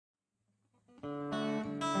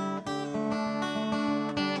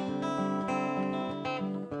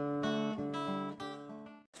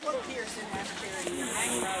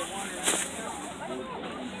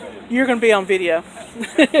You're going to be on video.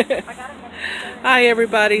 Hi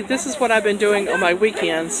everybody, this is what I've been doing on my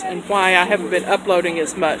weekends and why I haven't been uploading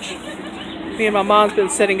as much. Me and my mom's been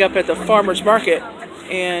setting up at the farmer's market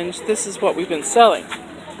and this is what we've been selling.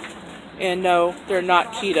 And no, they're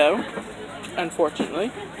not keto,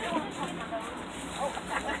 unfortunately.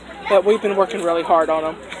 But we've been working really hard on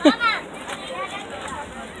them.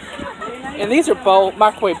 And these are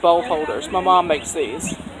microwave bowl holders. My mom makes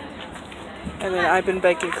these. And then I've been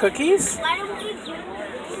baking cookies.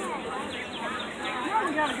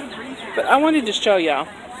 But I wanted to show y'all.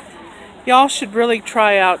 Y'all should really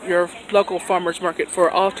try out your local farmer's market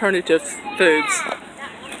for alternative foods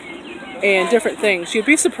and different things. You'll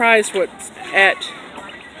be surprised what's at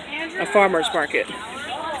a farmer's market.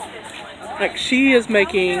 Like she is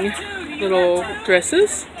making little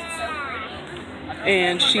dresses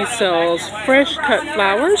and she sells fresh cut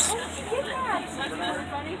flowers.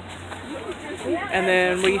 And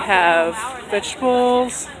then we have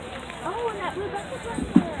vegetables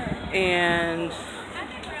and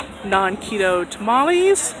non-keto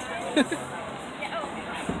tamales.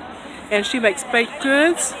 And she makes baked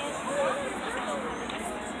goods.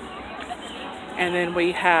 And then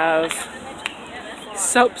we have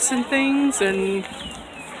soaps and things and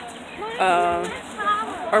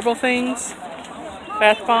herbal things,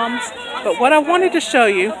 bath bombs. But what I wanted to show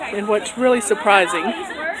you and what's really surprising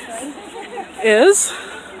is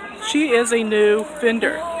she is a new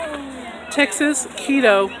vendor. Texas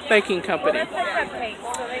Keto Baking Company.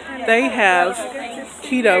 They have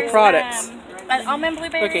keto products. Almond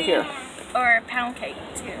blueberry. Look at here. Or pound cake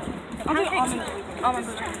too. Almond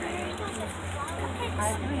blueberry.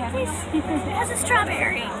 It has a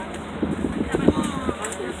strawberry.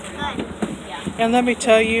 And let me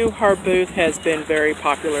tell you, her booth has been very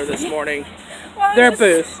popular this morning. Their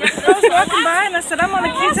booth. I was walking by and I said, I'm on a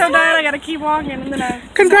keto diet, I gotta keep walking. And then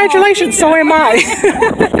Congratulations, so am I.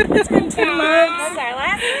 It's been 2 months. That's our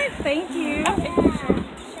last one. Thank you.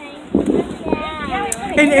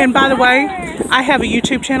 And by the way, I have a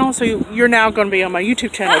YouTube channel, so you're now going to be on my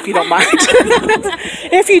YouTube channel if you don't mind.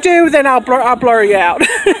 If you do, then I'll blur you out.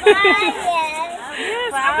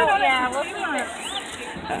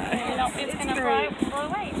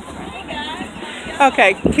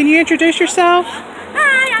 Okay, can you introduce yourself?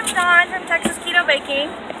 Hi, I'm Dawn from Texas Keto Baking.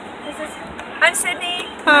 I'm Sydney.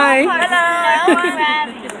 Hi. Hello.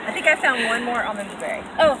 I think I found one more almond blueberry.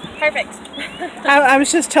 Oh, perfect. I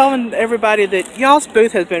was just telling everybody that y'all's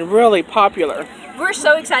booth has been really popular. We're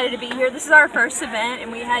so excited to be here. This is our first event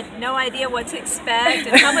and we had no idea what to expect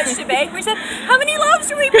and how much to bake. We said, how many loaves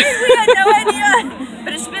do we bake? We had no idea.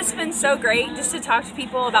 But it's just been so great just to talk to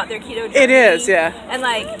people about their keto journey. It is, yeah. And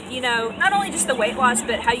like, you know, not only just the weight loss,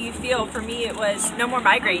 but how you feel. For me, it was no more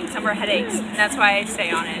migraines, no more headaches. And that's why I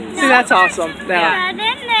stay on it. See, that's awesome. Yeah.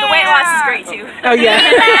 The weight loss is great too. Oh, yeah.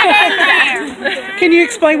 Can you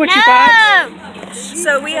explain what you bought?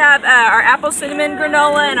 So we have our apple cinnamon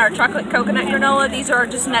granola and our chocolate coconut granola. These are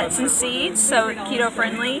just nuts and seeds, so keto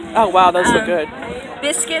friendly. Oh wow, those look good.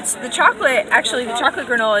 Biscuits, the chocolate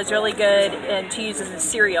granola is really good and to use as a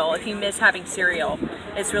cereal. If you miss having cereal,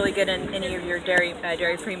 it's really good in any of your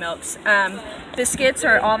dairy-free milks. Biscuits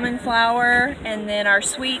are almond flour, and then our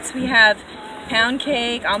sweets we have pound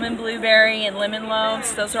cake, almond blueberry, and lemon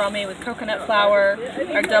loaves. Those are all made with coconut flour.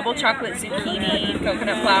 Our double chocolate zucchini,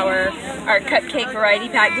 coconut flour. Our cupcake variety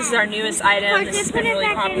pack. This is our newest item. This has been really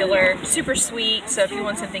popular. Super sweet, so if you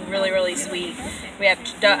want something really, really sweet. We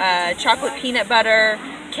have chocolate peanut butter,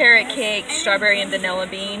 carrot cake, strawberry and vanilla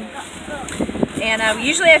bean. And we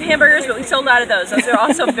usually have hamburgers, but we sold out of those. Those are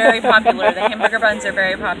also very popular. The hamburger buns are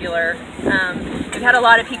very popular. We've had a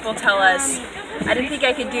lot of people tell us, I didn't think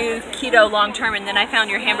I could do keto long term, and then I found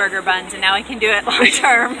your hamburger buns, and now I can do it long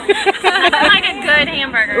term. Like a good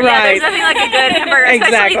hamburger. Right. Yeah, there's nothing like a good hamburger, especially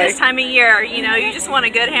Exactly. this time of year. You know, you just want a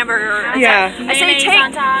good hamburger. Yeah. I say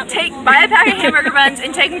buy a pack of hamburger buns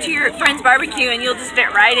and take them to your friend's barbecue, and you'll just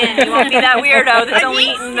fit right in. You won't be that weirdo that's only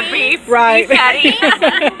eating the beef patty.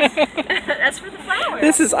 That's for the flour.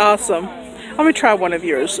 This is awesome. Let me try one of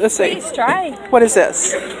yours. Let's see. Please try. What is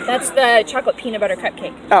this? That's the chocolate peanut butter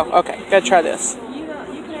cupcake. Oh, okay. Gotta try this.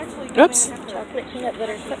 Oops. Chocolate peanut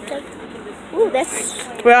butter cupcake. Ooh, that's...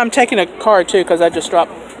 Well, I'm taking a card too because I just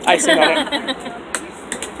dropped icing on it.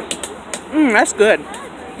 That's good.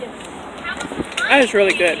 That is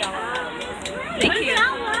really good. Thank you.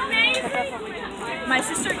 My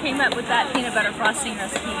sister came up with that peanut butter frosting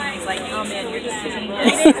recipe and he's like, oh man, you're just a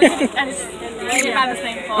genius. I just really have this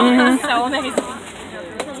thing for. So amazing.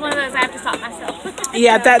 It's one of those I have to stop myself.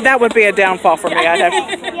 Yeah, that would be a downfall for me. I'd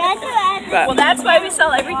have. Well, that's why we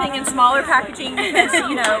sell everything in smaller packaging because,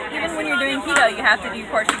 you know, even when you're doing keto, you have to do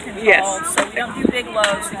portion control. Yes. So we don't do big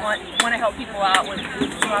loads. We want to help people out with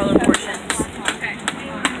smaller portions.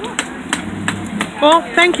 Well,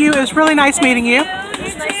 thank you. It was really nice meeting you.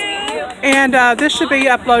 It's nice to meet you. And this should be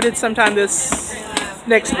uploaded sometime this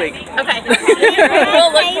next week. Okay.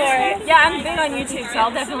 We'll look for it. Yeah, I'm big on YouTube, so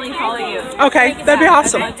I'll definitely follow you. Okay, that'd be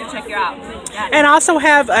awesome. I'd like to check you out. Yeah. And I also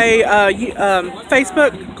have a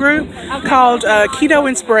Facebook group called Keto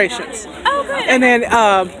Inspirations. Oh, good. And then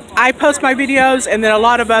I post my videos, and then a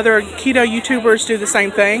lot of other keto YouTubers do the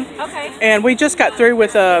same thing. Okay. And we just got through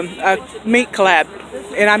with a meat collab,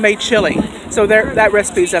 and I made chili. So that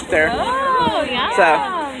recipe's up there. Oh, yeah. So.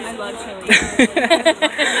 I love chili.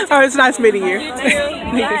 Oh, it's nice meeting you. You too.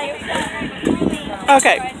 Bye.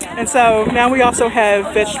 Okay, and so now we also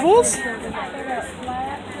have vegetables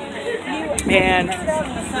and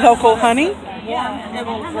local honey.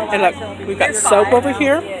 And look, we've got soap over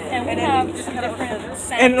here. And we have some different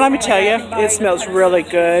scents. And let me tell you, it smells really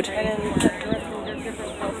good.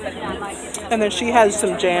 And then she has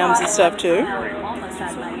some jams and stuff too.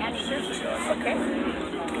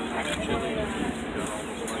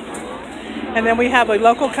 And then we have a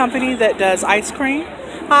local company that does ice cream.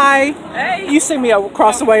 Hi. Hey. You see me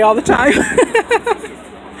across the way all the time.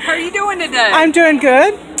 How are you doing today? I'm doing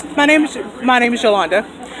good. My name is Yolanda,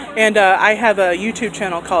 and I have a YouTube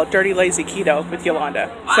channel called Dirty Lazy Keto with Yolanda.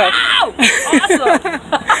 So, wow!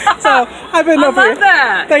 Awesome! so I've been over here.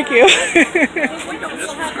 that! Thank you.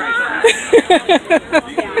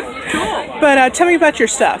 Cool. But tell me about your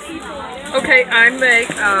stuff. Okay, I make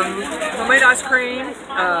homemade ice cream,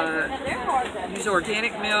 use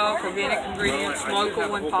organic milk, organic ingredients, local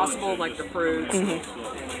when possible, like the fruits,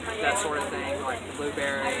 that sort of thing, like the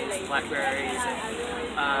blueberries, blackberries,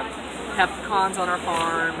 and have pecans on our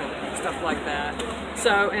farm and stuff like that.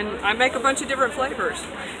 So, and I make a bunch of different flavors.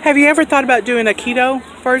 Have you ever thought about doing a keto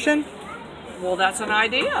version? Well, that's an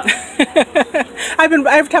idea.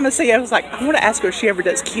 Every time I see you, I was like, I want to ask her if she ever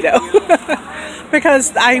does keto.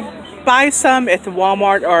 Because I buy some at the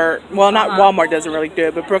Walmart, or, well, not Walmart doesn't really do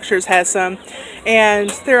it, but Brookshire's has some. And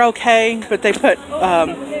they're okay, but they put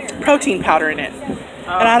protein powder in it. And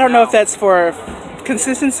I don't know if that's for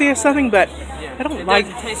consistency or something, but I don't like it.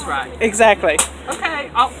 It doesn't taste right. Exactly. Okay,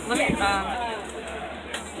 let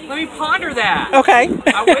me ponder that. Okay.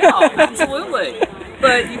 I will, absolutely.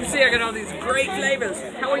 But you can see I got all these great flavors.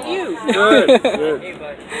 How are you? Good, good.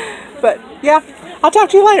 But yeah, I'll talk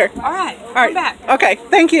to you later. All right, All right. come back. Okay,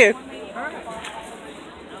 thank you.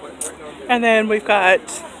 And then we've got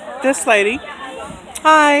this lady.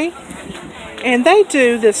 Hi. And they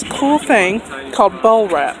do this cool thing called bowl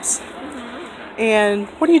wraps. And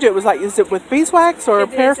what do you do? It was like, is it with beeswax or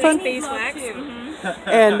paraffin? Beeswax.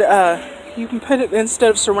 And you can put it, instead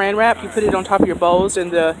of saran wrap, you put it on top of your bowls,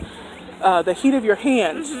 and the heat of your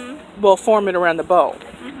hands will form it around the bowl.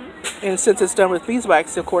 And since it's done with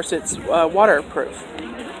beeswax, of course, it's waterproof.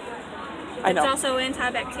 I know. It's also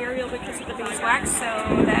antibacterial because of the beeswax, so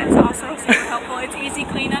that's also super helpful. It's easy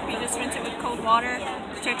cleanup. You just rinse it with cold water,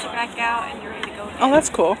 stretch it back out, and you're ready to go again. Oh, that's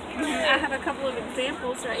cool. I have a couple of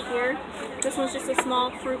examples right here. This one's just a small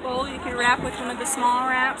fruit bowl. You can wrap with one of the small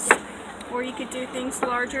wraps, or you could do things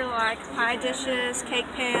larger like pie dishes, cake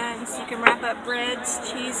pans. You can wrap up breads,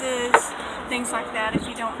 cheeses, things like that if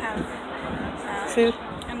you don't have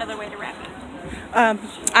another way to wrap it.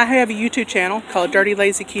 I have a YouTube channel called Dirty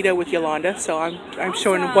Lazy Keto with Yolanda, so I'm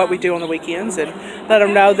showing what we do on the weekends and let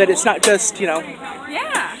them know that it's not just, you know,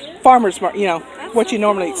 Yeah. farmers market, you know, what you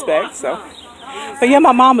normally expect. So, but yeah,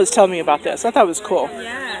 my mom was telling me about this. I thought it was cool.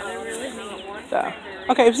 Yeah, they're really neat. So,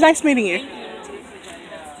 okay, it was nice meeting you.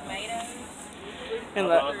 And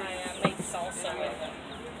look,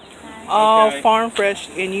 all farm fresh,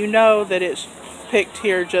 and you know that it's picked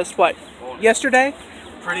here just what, yesterday?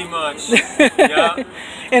 Pretty much. Yeah.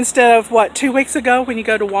 Instead of what, 2 weeks ago when you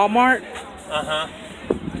go to Walmart? Uh-huh.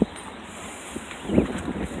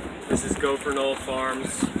 This is Gopher Knoll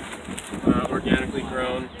Farms, organically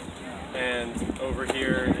grown, and over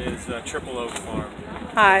here is Triple Oak Farm.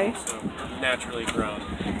 Hi. So naturally grown.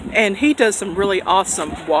 And he does some really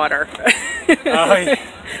awesome water. Yeah.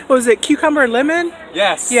 What was it, cucumber and lemon?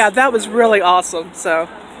 Yes. Yeah, that was really awesome. So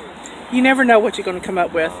you never know what you're going to come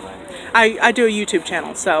up with. I do a YouTube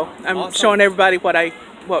channel, so I'm Awesome. showing everybody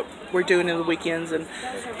what we're doing in the weekends, and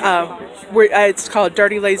it's called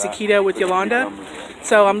Dirty Lazy Keto with Yolanda.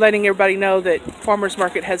 So I'm letting everybody know that farmers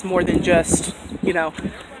market has more than just, you know,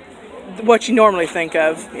 what you normally think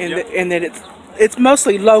of, and, Yep. and that it's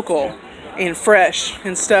mostly local and fresh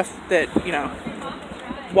and stuff that, you know,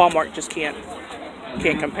 Walmart just can't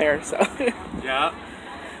compare. So Yeah.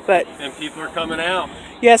 But And people are coming out.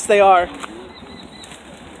 yes, they are.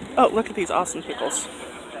 Oh, look at these awesome pickles.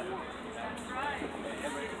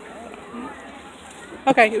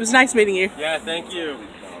 Okay, it was nice meeting you. Yeah, thank you.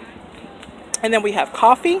 And then we have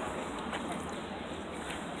coffee.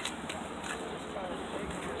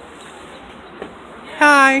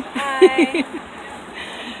 Hi. Hi.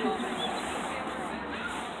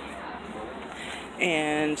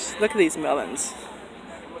 And look at these melons.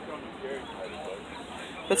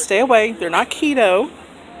 But stay away, they're not keto.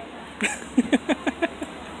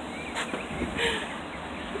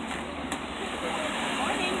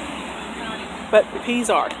 But peas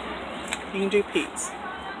are. You can do peas.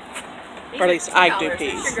 Or at least I do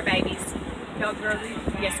peas. Sugar babies. Y'all grow these?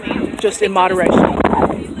 Yes, ma'am. Just in moderation.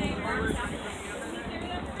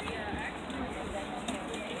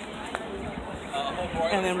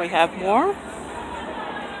 And then we have more.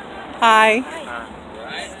 Hi.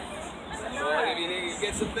 If you need to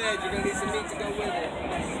get some veg, you're going to need some meat to go with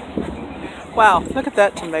it. Wow, look at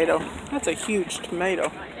that tomato. That's a huge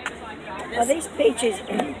tomato. Are these peaches?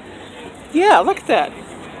 Yeah, look at that.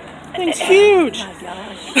 Thing's huge. Oh my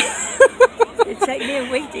gosh. It'd take me a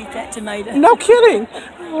week to eat that tomato. No kidding.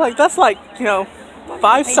 Like, that's like, you know,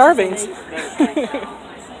 5 servings.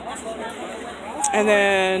 And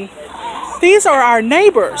then these are our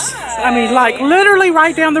neighbors. I mean, like literally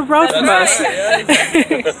right down the road from us.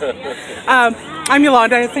 I'm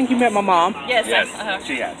Yolanda. I think you met my mom. Yes,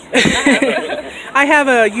 She has. I have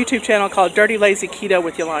a YouTube channel called Dirty Lazy Keto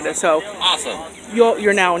with Yolanda. So Awesome.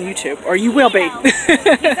 you're now on YouTube, or you will be. He's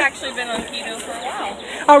actually been on keto for a while.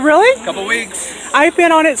 Oh, really? Couple weeks. I've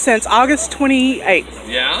been on it since August 28th,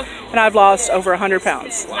 Yeah? and I've lost over 100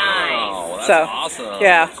 pounds. Wow. That's So, awesome.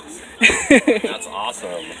 yeah. That's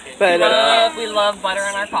awesome. But We love butter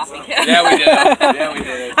in our coffee. Yeah, we did. Yeah, we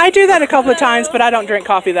did. I do that a couple of times, but I don't drink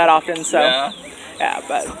coffee that often. So Yeah.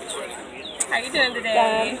 but How you doing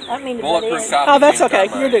today? I mean, the Bulletproof coffee. oh, that's okay.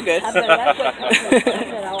 machine. You're doing good.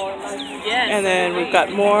 Yes. And then we've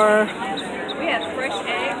got more. We have fresh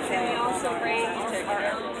eggs, and we also raise our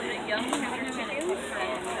young chickens.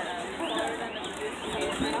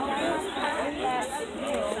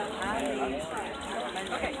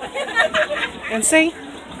 And see,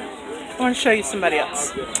 I want to show you somebody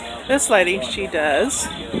else. This lady, she does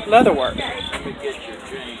leather work.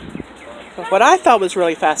 But what I thought was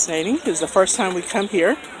really fascinating is the first time we come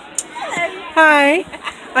here. Hi,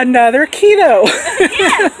 another keto.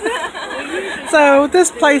 So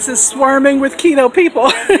this place is swarming with keto people.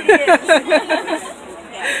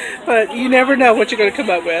 But you never know what you're going to come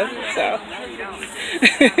up with. So,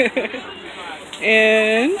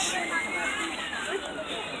 and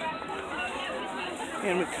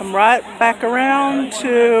we come right back around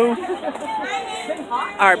to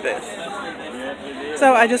our booth.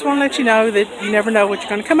 So I just want to let you know that you never know what you're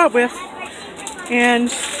going to come up with. And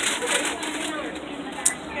I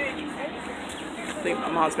think my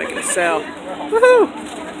mom's making a sale. Woohoo!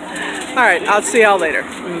 All right, I'll see y'all later.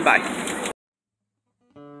 Bye.